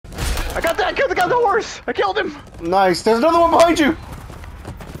I got that! I killed the guy on the horse! I killed him! Nice. There's another one behind you.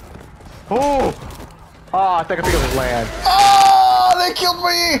 Oh! Oh, I think I picked up his lance. Oh, they killed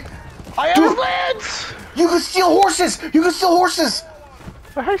me! I have his lance! You can steal horses! You can steal horses!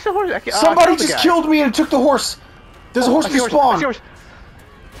 How do you steal horses? Somebody just killed me and took the horse. There's a horse respawn.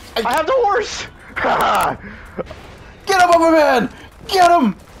 I have the horse! Get him, Upper Man! Get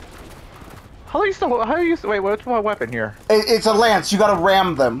him! How do you still? Wait, what's my weapon here? It's a lance. You gotta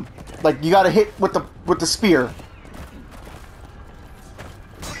ram them. Like, you gotta hit with the spear.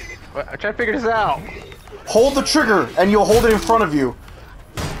 I'm trying to figure this out. Hold the trigger, and you'll hold it in front of you.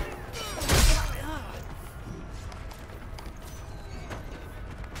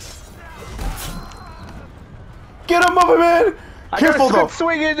 Get him, Muffin Man! Careful, though.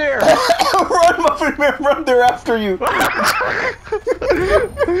 Swing in there. Run, Muffin Man! Run! They're after you. I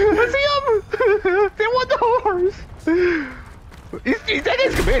see him. They want the horse. That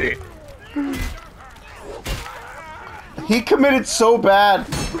guy's committed. He committed so bad.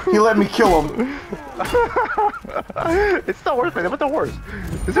 He let me kill him. It's not worth it. What the horse?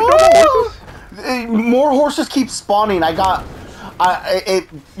 Is there no more horses? More horses keep spawning. I got,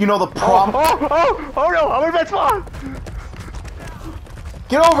 you know the prompt. Oh no! I'm in that spawn.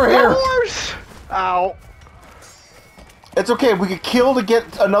 Get over here! Horse! Ow! It's okay. We could kill to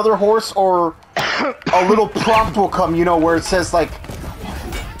get another horse, or a little prompt will come. You know where it says like,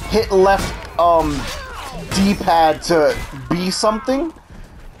 hit left D-pad to be something,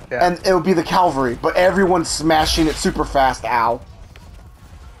 yeah. And it would be the cavalry. But everyone's smashing it super fast. Ow!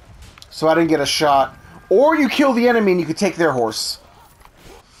 So I didn't get a shot. Or you kill the enemy and you could take their horse.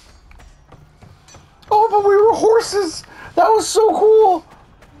 Oh, but we were horses! That was so cool!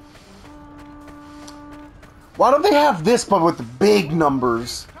 Why don't they have this, but with big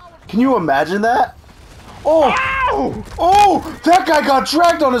numbers? Can you imagine that? Oh! Ow! Oh! That guy got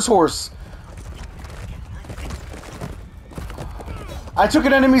dragged on his horse! I took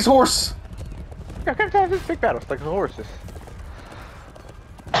an enemy's horse! Yeah, I have this big battles like the horses.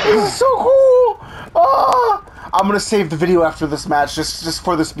 This is so cool! Ah! I'm gonna save the video after this match, just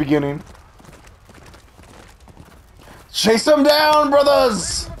for this beginning. Chase them down,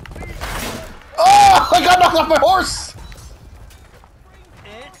 brothers! Oh! I got knocked off my horse!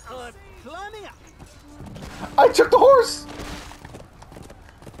 I took the horse!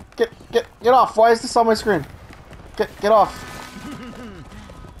 Get off. Why is this on my screen? Get off.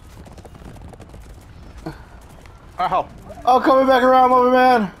 Ow. Oh, coming back around, Mother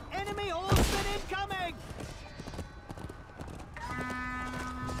Man. Enemy horsemen incoming!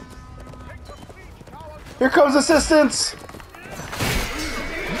 Here comes assistance!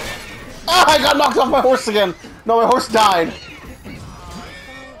 Ah, I got knocked off my horse again! No, my horse died!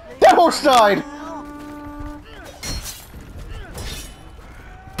 That horse died!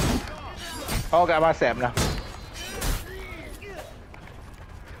 Oh, got my stamina.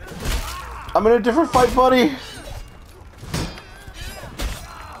 I'm in a different fight, buddy!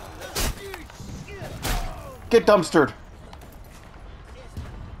 Get dumpstered.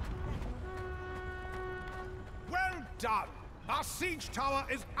 Well done. Our siege tower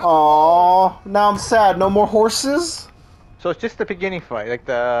is up. Aww, now I'm sad. No more horses? So it's just the beginning fight, like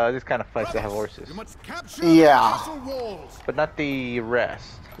this kind of fights that have horses, You must capture Yeah. the castle walls. but not the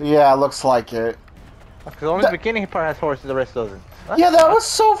rest. Yeah, looks like it. Because only the beginning part has horses, the rest doesn't. Yeah, that was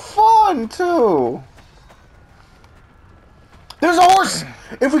so fun, too. There's a horse!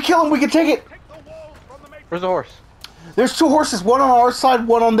 If we kill him, we can take it. Where's the horse? There's two horses, one on our side,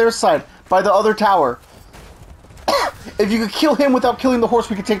 one on their side, by the other tower. If you could kill him without killing the horse,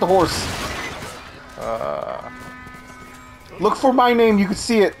 we could take the horse. Look for my name, you can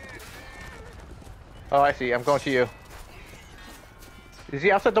see it. Oh, I see. I'm going to you. Is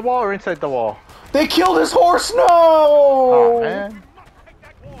he outside the wall or inside the wall? They killed his horse, no! Oh, man.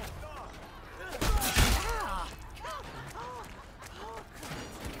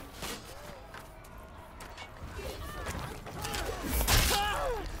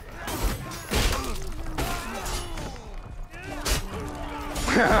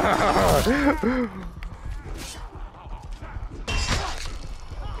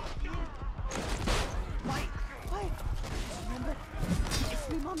 It's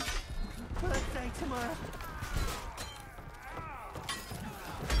my mum's birthday tomorrow.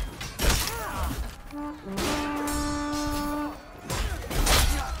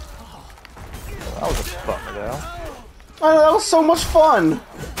 That was a fun though. I know, that was so much fun.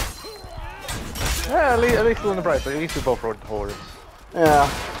 Yeah, at least on the bright, but at least we both rode the horse. Yeah.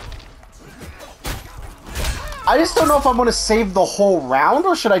 I just don't know if I'm going to save the whole round,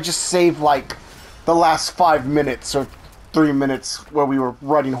 or should I just save, like, the last 5 minutes, or 3 minutes where we were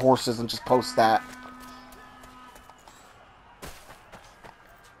riding horses and just post that.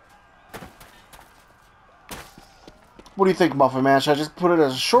 What do you think, Muffin Man? Should I just put it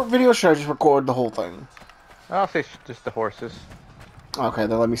as a short video, or should I just record the whole thing? I'll say just the horses. Okay,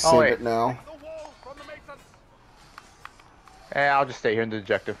 then let me save it now. Yeah, I'll just stay here in the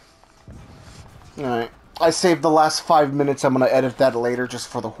objective. Alright. I saved the last 5 minutes. I'm going to edit that later just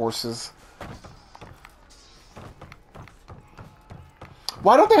for the horses.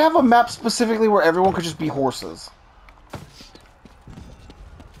 Why don't they have a map specifically where everyone could just be horses?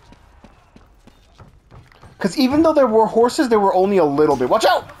 Because even though there were horses, there were only a little bit. Watch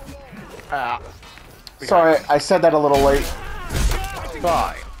out! Sorry, I said that a little late.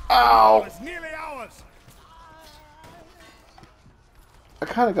 Fine. Ow! It's nearly ours. I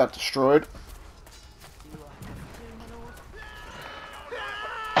kind of got destroyed.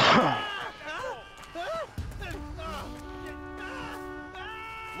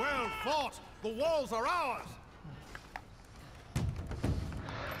 Well fought. The walls are ours.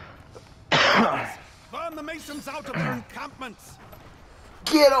 Burn the masons out of their encampments.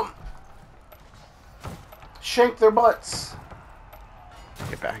 Get them! Shank their butts.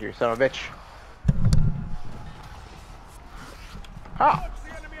 Get back here, son of a bitch. Ah! Watch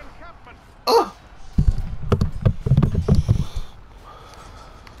the enemy encampment. Ugh!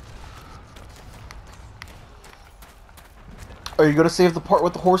 Are you gonna save the part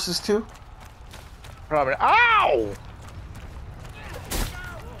with the horses too? Probably. Ow!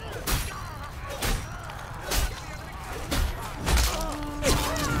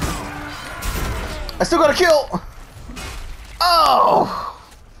 I still got a kill! Oh!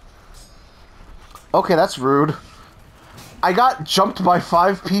 Okay, that's rude. I got jumped by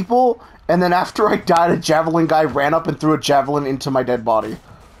 5 people, and then after I died, a javelin guy ran up and threw a javelin into my dead body.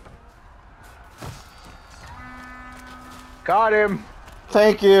 Got him!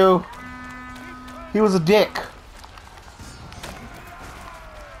 Thank you. He was a dick.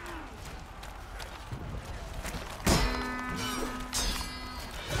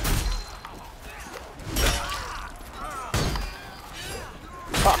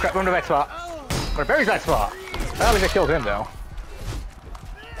 Oh crap, I'm in the right spot. I'm in a very bad spot. At least I killed him though.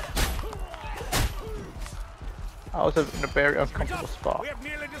 I was in a very uncomfortable spot. We have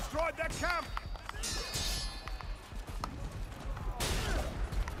nearly destroyed their camp.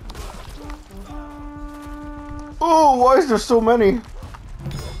 Oh, why is there so many?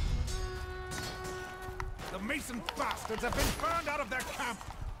 The mason bastards have been burned out of their camp.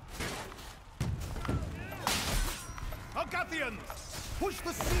 Algathians, push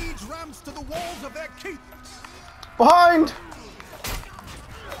the siege rams to the walls of their keep. Behind!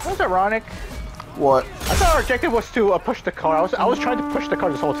 That's ironic. What? I thought our objective was to push the car. I was trying to push the car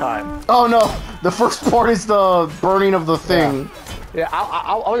this whole time. Oh no, the first part is the burning of the thing. Yeah,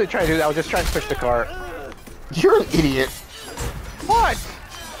 I wasn't trying to do that. I was just trying to push the car. You're an idiot. What?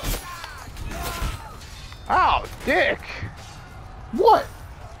 Ow, dick! What?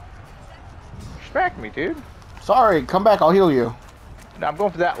 Respect me, dude. Sorry, come back, I'll heal you. No, I'm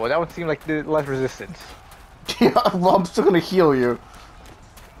going for that one. That one seemed like the less resistance. Yeah, well, I'm still gonna heal you.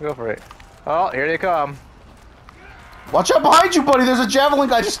 Go for it. Oh, here they come. Watch out behind you, buddy! There's a javelin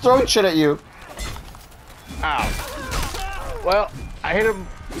guy just throwing shit at you. Ow. Well, I hit him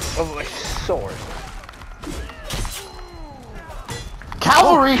with my sword.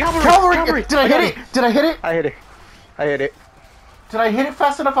 Cavalry! Oh, Cavalry! Did I hit it? Did I hit it? I hit it. I hit it. Did I hit it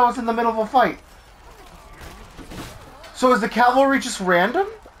fast enough? I was in the middle of a fight. So is the cavalry just random?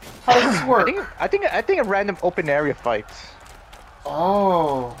 How does this work? I think a random open area fights.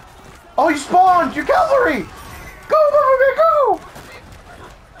 Oh. Oh, you spawned! You're cavalry! Go, go!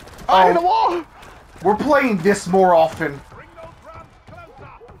 I hit a wall! We're playing this more often. Bring those rams closer.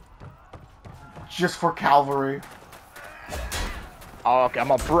 Just for cavalry. Oh, okay, I'm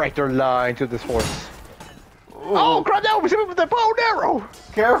gonna break their line to this horse. Oh, crap, that was him with the bow and arrow!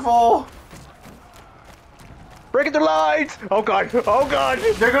 Careful! Breaking their lines! Oh god, oh god!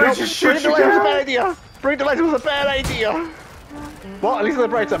 They're gonna just shoot breaking you the lines was a down. bad idea! Breaking the lines was a bad idea! Well, at least on the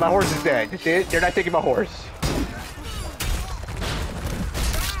bright side, my horse is dead. They're not taking my horse.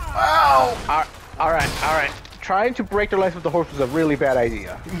 Ow! Alright. Trying to break their lines with the horse was a really bad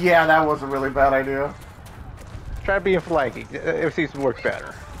idea. Yeah, that was a really bad idea. Try being flanking. It seems to work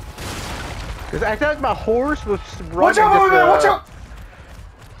better. Because I thought my horse was running. Watch out, this, watch out!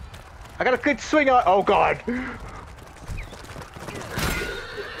 I got a good swing on. Oh god!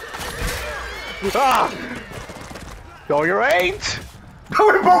 Ah! No, you ain't!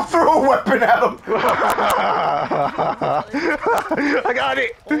 We both threw a weapon at him! I got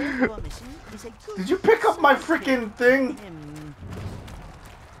it! All your mission is is a good Did you pick up my freaking thing? him.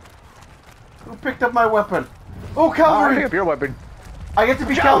 Who picked up my weapon? Oh, I cavalry! pick up your weapon. I get to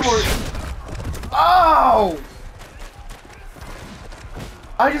be Joust! cavalry. Oh!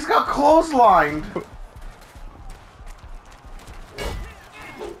 I just got clotheslined.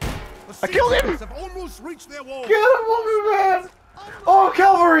 The killed him! Siege have almost reached their wall. Get him, woman, man! Oh,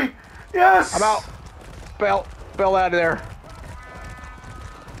 cavalry! Yes! I'm out. Bell out of there.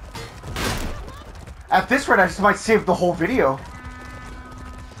 At this rate, I just might save the whole video.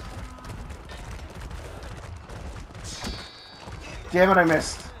 Damn it, I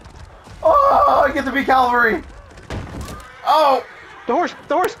missed. Oh, I get to be cavalry. Oh! The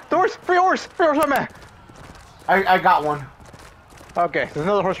horse! Free horse on me. I got one. Okay, there's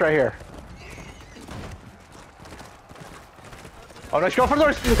another horse right here. Oh no, he's going for the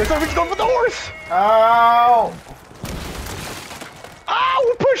horse! He's going for the horse! Oh!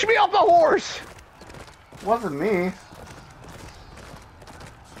 Oh, push me off the horse! Wasn't me.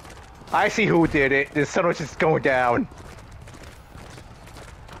 I see who did it. The sun was just going down.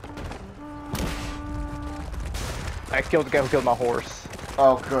 I killed the guy who killed my horse.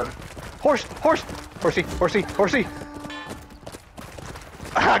 Oh, good. Horsey!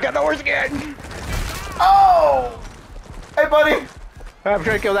 I got the horse again! Oh! Hey, buddy! I'm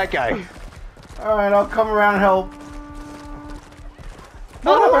trying to kill that guy. Alright, I'll come around and help.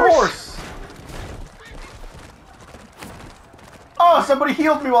 Another Another horse! horse! Oh, somebody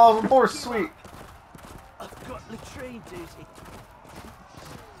healed me while I was on horse. Sweet. I've got latrine duty.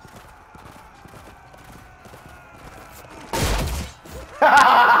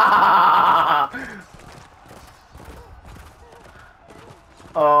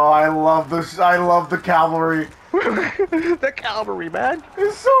 Oh, I love this. I love the cavalry. The cavalry, man.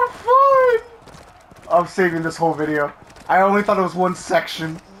 It's so fun. I'm saving this whole video. I only thought it was one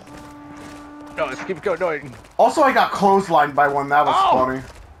section. No, let's keep going. Also, I got clotheslined by one. That was Oh! funny.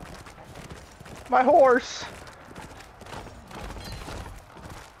 My horse.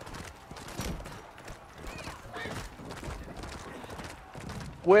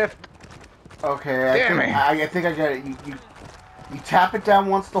 Whiffed. Okay, Damn it. I think I get it. You tap it down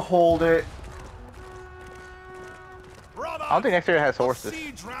once to hold it. Brother, I don't think next area has the horses.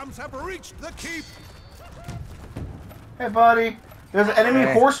 siege rams have reached the keep. Hey, buddy. There's an enemy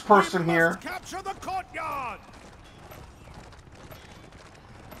Hey. horse person We here. must capture the courtyard.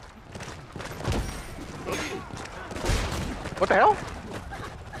 What the hell?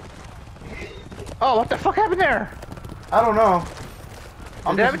 Oh, what the fuck happened there? I don't know.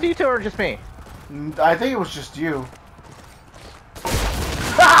 Did it have a detour or just me? I think it was just you.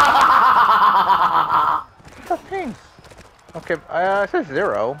 What's ping? Okay, it says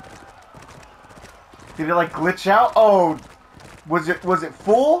 0. Did it like glitch out? Oh, was it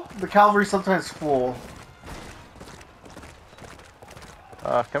full? The cavalry sometimes full.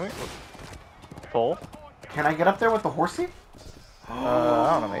 Can we? Full? Can I get up there with the horsey?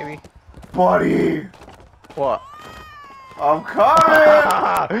 I don't know, maybe. Buddy, What? I'm coming!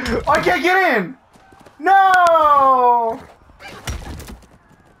 I can't get in! No!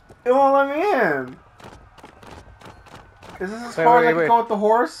 It won't let me in. Is this as Wait, far wait, as I can wait. go with the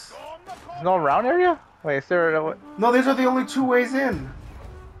horse? No round area? Wait, is there a... No, these are the only two ways in.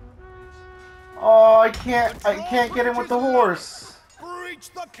 Oh, I can't get in with the horse. Reach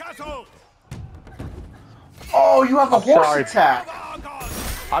the castle. Oh, you have a horse sorry. attack.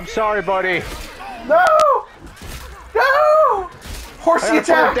 I'm sorry, buddy. No! No! Horsey I gotta put it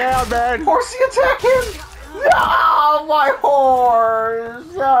attack! down, man. Horsey attack him! No! My horse!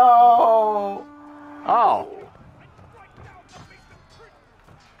 No! Oh.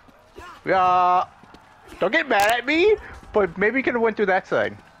 Don't get mad at me, but maybe you could have went through that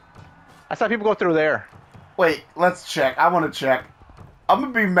side. I saw people go through there. Wait, let's check. I want to check. I'm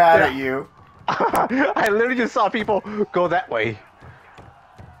gonna be mad Yeah. at you. I literally just saw people go that way.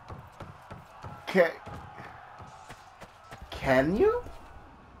 Can you?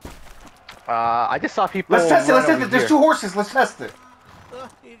 I just saw people. Let's test it. Let's run test it. over There's here. 2 horses. Let's test it.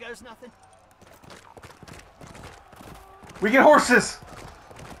 Here goes nothing. We get horses.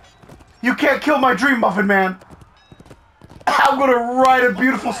 You can't kill my dream, Muffin Man. I'm gonna ride a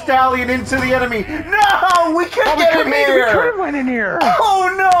beautiful stallion into the enemy. No, we can't get in We here. could have went in here.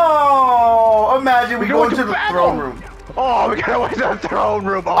 Oh no! Imagine we We go go into into the battle. throne room. Oh, we gotta went to the throne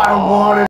room. Oh. I wanted